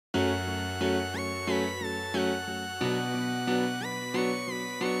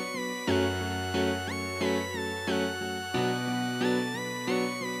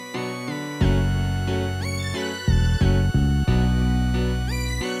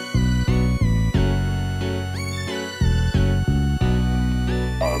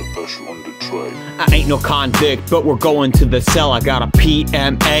special on the tray. I ain't no convict, but we're going to the cell. I got a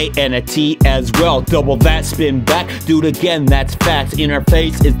PMA and a T as well. Double that, spin back, do it again, that's facts.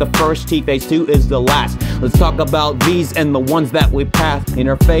 Interface is the first, T phase 2 is the last. Let's talk about these and the ones that we pass.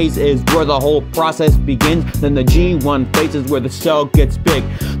 Interphase is where the whole process begins. Then the G1 phase is where the cell gets big.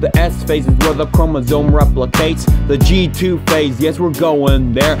 The S phase is where the chromosome replicates. The G2 phase, yes, we're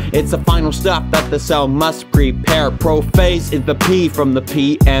going there. It's the final stop that the cell must prepare. Prophase is the P from the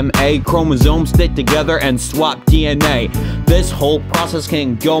PMA. Chromosomes stick together and swap DNA. This whole process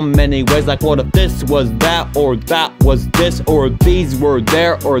can go many ways, like what if this was that, or that was this, or these were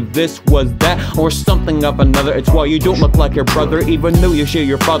there, or this was that, or something of another. It's why you don't look like your brother, even though you share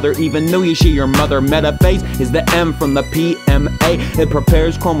your father, even though you share your mother. Metaphase is the M from the PMA. It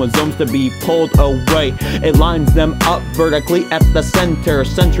prepares chromosomes to be pulled away. It lines them up vertically at the center.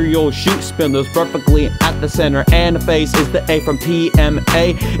 Centriole shoot spindles perfectly at the center. Anaphase is the A from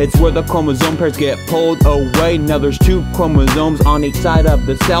PMA. It's where the chromosome pairs get pulled away. Now there's two chromosomes on each side of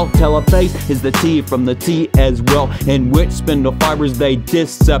the cell. Telophase is the T from the T as well, in which spindle fibers they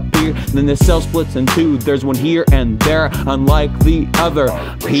disappear. Then the cell splits in two. There's one here and there, unlike the other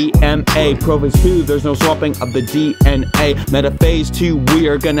PMA. Prophase 2, there's no swapping of the DNA. Metaphase 2, we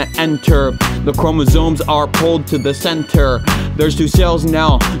are gonna enter. The chromosomes are pulled to the center. There's two cells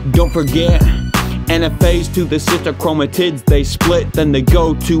now, don't forget. Anaphase to the sister chromatids, they split, then they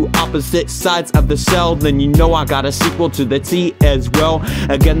go to opposite sides of the cell. Then you know I got a sequel to the T as well.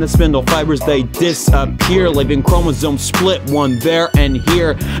 Again, the spindle fibers, they disappear, leaving chromosomes split, one there and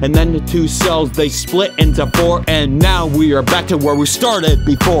here. And then the two cells, they split into four, and now we are back to where we started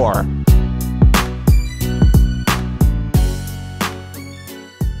before.